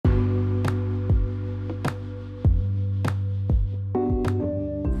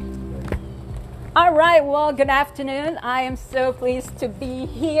All right, well, good afternoon. I am so pleased to be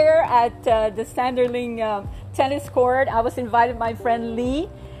here at the Sanderling tennis court. I was invited by my friend Lee,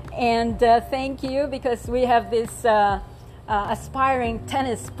 and thank you because we have this aspiring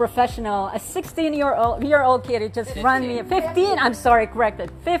tennis professional, a 16-year-old kid who just run me, 15, I'm sorry,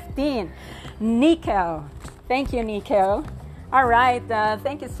 corrected, 15, NIKO. Thank you, NIKO. All right,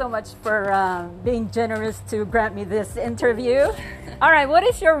 thank you so much for being generous to grant me this interview. All right, what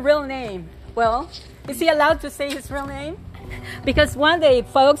is your real name? Well, is he allowed to say his real name? Because one day,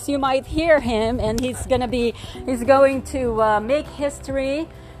 folks, you might hear him, and he's going to make history,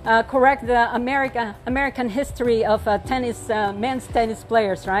 correct the American history of tennis, men's tennis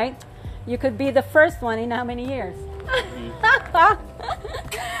players, right? You could be the first one in how many years?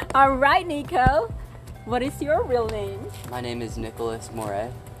 All right, NIKO, what is your real name? My name is Nicholas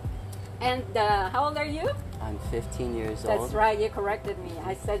Moret. And how old are you? I'm 15 years old. That's right, you corrected me.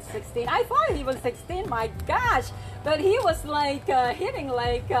 I said 16. I thought he was 16, my gosh. But he was like hitting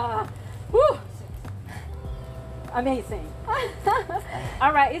like, whew. Amazing.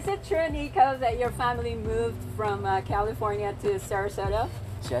 All right, is it true, NIKO, that your family moved from California to Sarasota?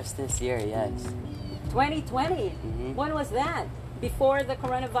 Just this year, yes. 2020? Mm-hmm. When was that? Before the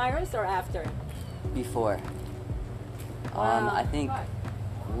coronavirus or after? Before. I think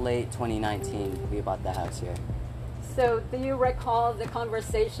late 2019 we bought the house here. So do you recall the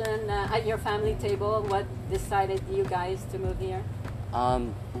conversation at your family table? What decided you guys to move here?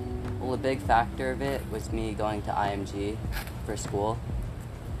 Well, a big factor of it was me going to IMG for school.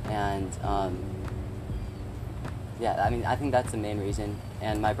 And yeah, I mean, I think that's the main reason.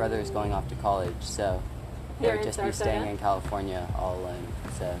 And my brother is going off to college, so they would just be staying in California all alone.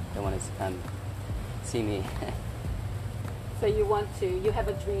 So they wanted to come see me. So you have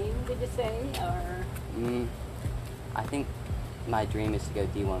a dream, did you say, or? I think my dream is to go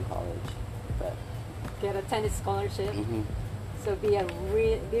D1 college, but get a tennis scholarship. Mm-hmm. So be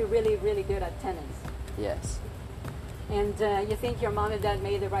really, really good at tennis. Yes. And you think your mom and dad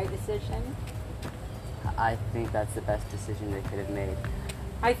made the right decision? I think that's the best decision they could have made.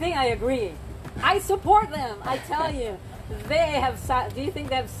 I think I agree. I support them. I tell you, they have. Do you think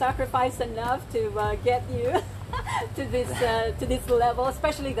they have sacrificed enough to get you to this level,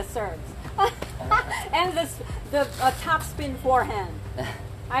 especially the serves and the top spin forehand?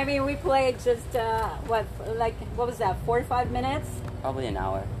 I mean, we played just what was that? 45 minutes? Probably an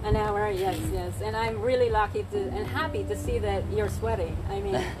hour. An hour, yes. And I'm really lucky and happy to see that you're sweating. I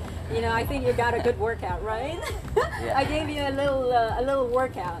mean, I think you got a good workout, right? Yeah. I gave you a little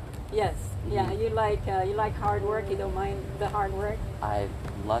workout. Yes. Mm-hmm. Yeah. You like hard work. You don't mind the hard work. I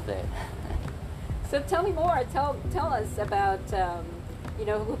love it. So tell me more. Tell us about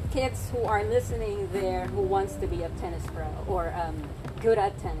kids who are listening there who wants to be a tennis pro or good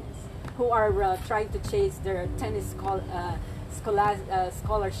at tennis, who are trying to chase their tennis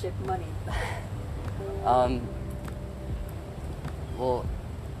scholarship money. Well,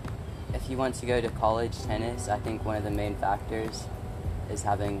 if you want to go to college tennis, I think one of the main factors is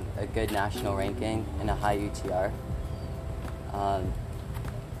having a good national ranking and a high UTR.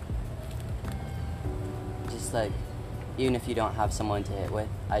 Just like, even if you don't have someone to hit with,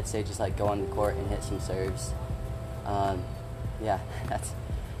 I'd say just like go on the court and hit some serves. Yeah, that's.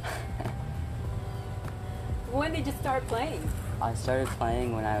 When did you start playing? I started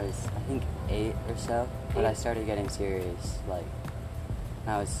playing when I was, I think, 8 or so, but I started getting serious like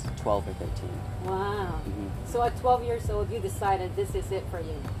when I was 12 or 13. Wow. Mm-hmm. So at 12 years old, you decided this is it for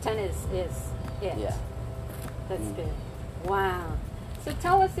you. Tennis is it. Yeah. That's good. Wow. So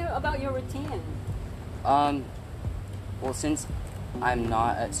tell us about your routine. Well, since I'm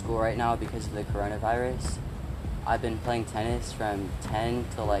not at school right now because of the coronavirus, I've been playing tennis from 10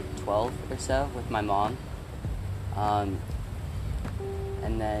 to like 12 or so with my mom. And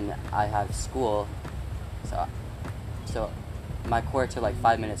then I have school, so my courts are like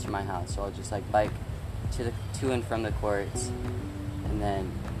 5 minutes from my house, so I'll just like bike to and from the courts. And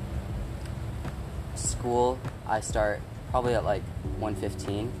then school, I start probably at like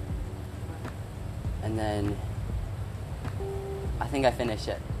 1:15, and then I think I finish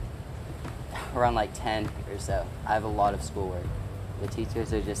it around like 10 or so. I have a lot of schoolwork. The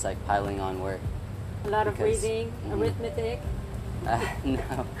teachers are just like piling on work. A lot of reading, arithmetic.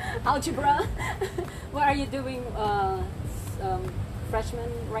 No. Algebra. What are you doing? Freshman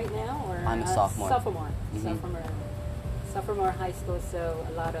right now, or I'm a sophomore. Sophomore. Mm-hmm. Sophomore high school. So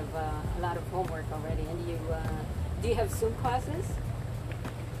a lot of homework already. And you do you have Zoom classes?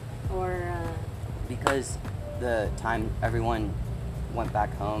 Or because the time everyone went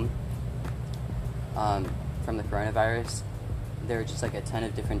back home from the coronavirus, there were just like a ton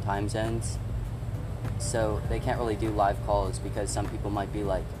of different time zones, so they can't really do live calls because some people might be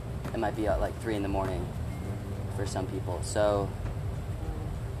like, it might be at like 3 in the morning for some people. So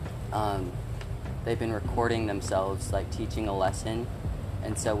they've been recording themselves like teaching a lesson,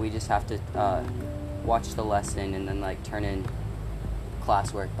 and so we just have to watch the lesson and then like turn in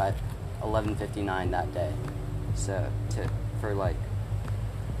classwork by 11:59 that day. So to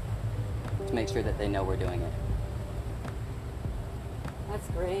make sure that they know we're doing it. That's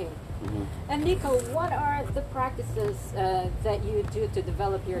great. Mm-hmm. And NIKO, what are the practices that you do to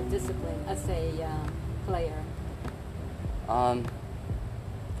develop your discipline as a player?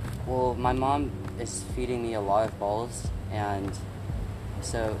 Well, my mom is feeding me a lot of balls, and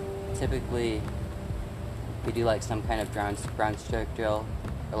so typically we do like some kind of ground stroke drill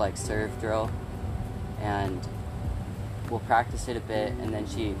or like serve drill, and we'll practice it a bit, and then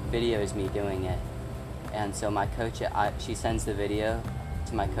she videos me doing it. And so my coach she sends the video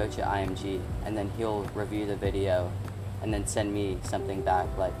to my coach at IMG, and then he'll review the video and then send me something back,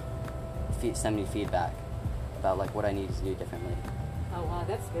 like send me feedback about like what I need to do differently. Oh wow,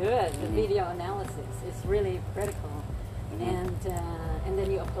 that's good. The video analysis is really critical. And then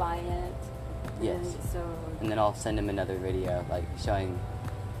you apply it. Yes. And then I'll send him another video, like showing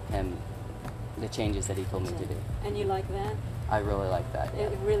him the changes that he told me to do. And you like that? I really like that. Yeah.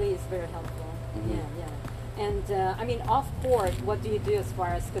 It really is very helpful. Yeah. And I mean, off court, what do you do as far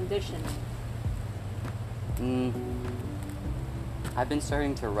as conditioning? I've been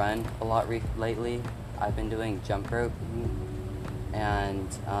starting to run a lot lately. I've been doing jump rope, and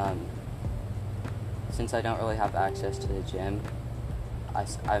since I don't really have access to the gym,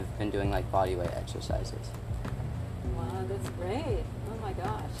 I've been doing like body weight exercises. Wow, that's great. Oh my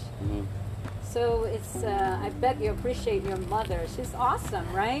gosh. So it's, I bet you appreciate your mother. She's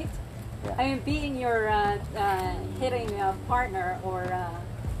awesome, right? Yeah. I mean, being your hitting partner or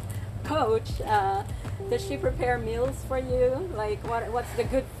coach, does she prepare meals for you? Like, what's the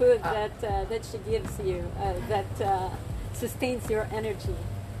good food that she gives you that sustains your energy?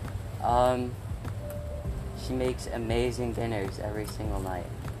 She makes amazing dinners every single night.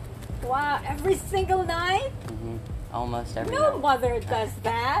 Wow, every single night? Almost every night. No mother does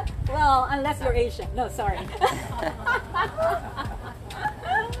that. Well, unless you're Asian. No, sorry.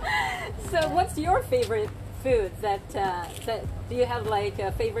 So what's your favorite food that do you have like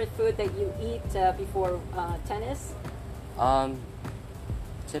a favorite food that you eat before tennis?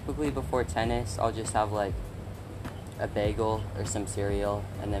 Typically before tennis, I'll just have like a bagel or some cereal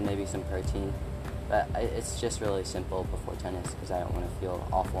and then maybe some protein. But it's just really simple before tennis because I don't want to feel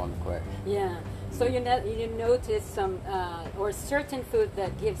awful on the court. Yeah. So you notice some or certain food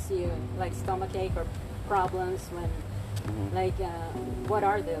that gives you like stomachache or problems when like what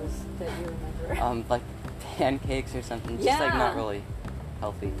are those that you remember? Like pancakes or something. Just like not really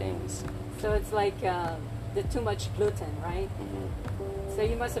healthy things. So it's like the too much gluten, right? So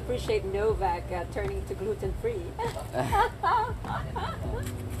you must appreciate Novak turning to gluten free.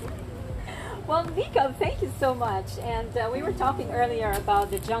 Well, NIKO, thank you so much. And we were talking earlier about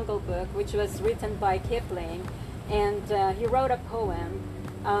the Jungle Book, which was written by Kipling, and he wrote a poem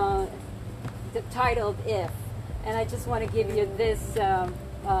titled "If." And I just want to give you this the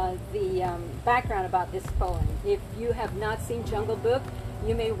background about this poem. If you have not seen Jungle Book,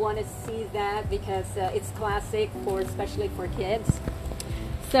 you may want to see that because it's classic especially for kids.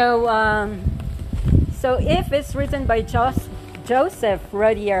 So, "If" is written by Joseph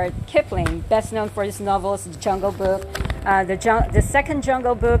Rudyard Kipling, best known for his novels The Jungle Book, the Second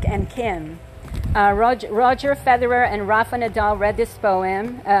Jungle Book, and Kim. Roger Federer and Rafa Nadal read this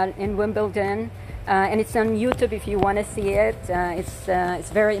poem in Wimbledon, and it's on YouTube if you want to see it.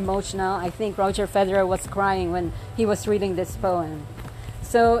 It's very emotional. I think Roger Federer was crying when he was reading this poem.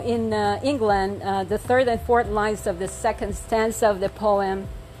 So in England, the third and fourth lines of the second stanza of the poem,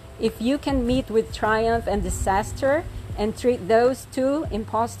 "If you can meet with triumph and disaster and treat those two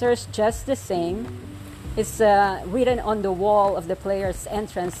impostors just the same," is written on the wall of the player's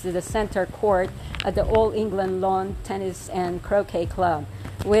entrance to the center court at the All England Lawn Tennis and Croquet Club,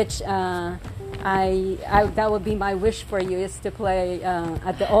 which that would be my wish for you, is to play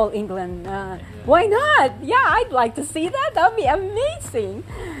at the All England. Why not? Yeah, I'd like to see that. That would be amazing.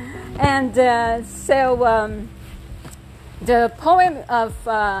 And the poem of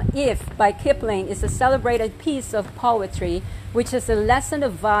 "If" by Kipling is a celebrated piece of poetry which is a lesson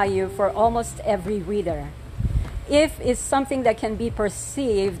of value for almost every reader. "If" is something that can be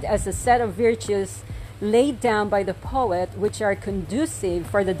perceived as a set of virtues laid down by the poet which are conducive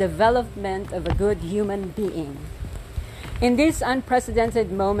for the development of a good human being. In this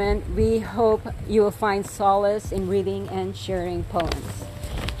unprecedented moment, we hope you will find solace in reading and sharing poems.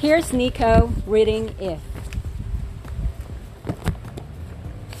 Here's NIKO reading If.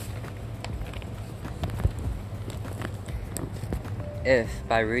 If,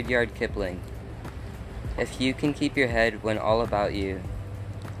 by Rudyard Kipling. If you can keep your head when all about you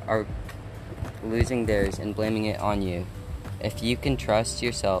are losing theirs and blaming it on you, if you can trust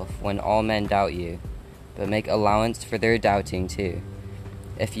yourself when all men doubt you, but make allowance for their doubting too,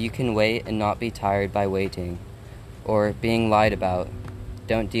 if you can wait and not be tired by waiting, or being lied about,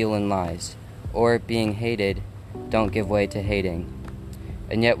 don't deal in lies, or being hated, don't give way to hating,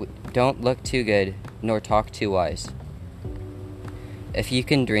 and yet don't look too good nor talk too wise. If you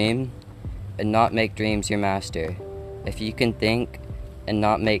can dream and not make dreams your master, if you can think and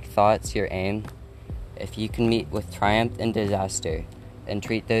not make thoughts your aim, if you can meet with triumph and disaster and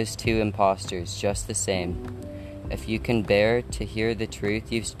treat those two impostors just the same, if you can bear to hear the truth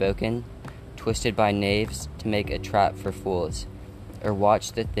you've spoken, twisted by knaves to make a trap for fools, or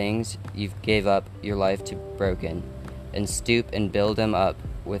watch the things you've gave up your life to broken, and stoop and build them up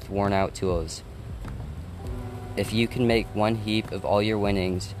with worn-out tools. If you can make one heap of all your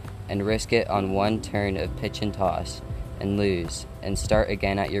winnings and risk it on one turn of pitch and toss, and lose, and start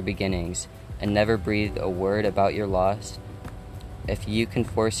again at your beginnings, and never breathe a word about your loss, if you can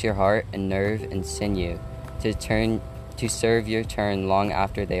force your heart and nerve and sinew to serve your turn long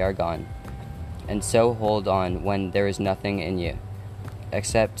after they are gone, and so hold on when there is nothing in you,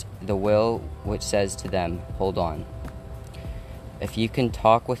 except the will which says to them, hold on. If you can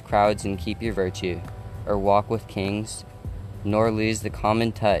talk with crowds and keep your virtue, or walk with kings, nor lose the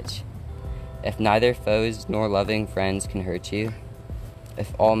common touch, if neither foes nor loving friends can hurt you,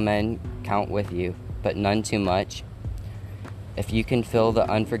 if all men count with you, but none too much, if you can fill the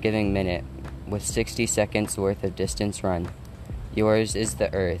unforgiving minute with 60 seconds worth of distance run, yours is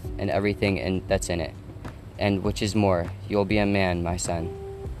the earth and everything that's in it, and which is more, you'll be a man, my son.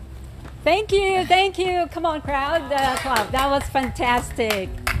 Thank you, thank you. Come on, crowd. That was fantastic.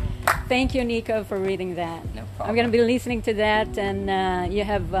 Thank you, NIKO, for reading that. No problem. I'm going to be listening to that, and you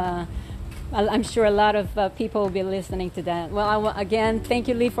have, I'm sure a lot of people will be listening to that. Well, again, thank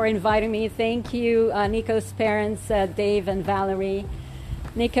you, Lee, for inviting me. Thank you, NIKO's parents, Dave and Valerie.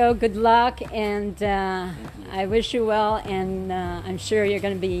 NIKO, good luck, and I wish you well, and I'm sure you're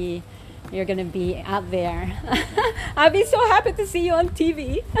going to be out there. I'll be so happy to see you on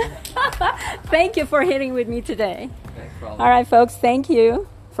TV. Thank you for hitting with me today. No problem. All right, folks, thank you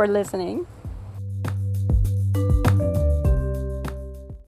for listening.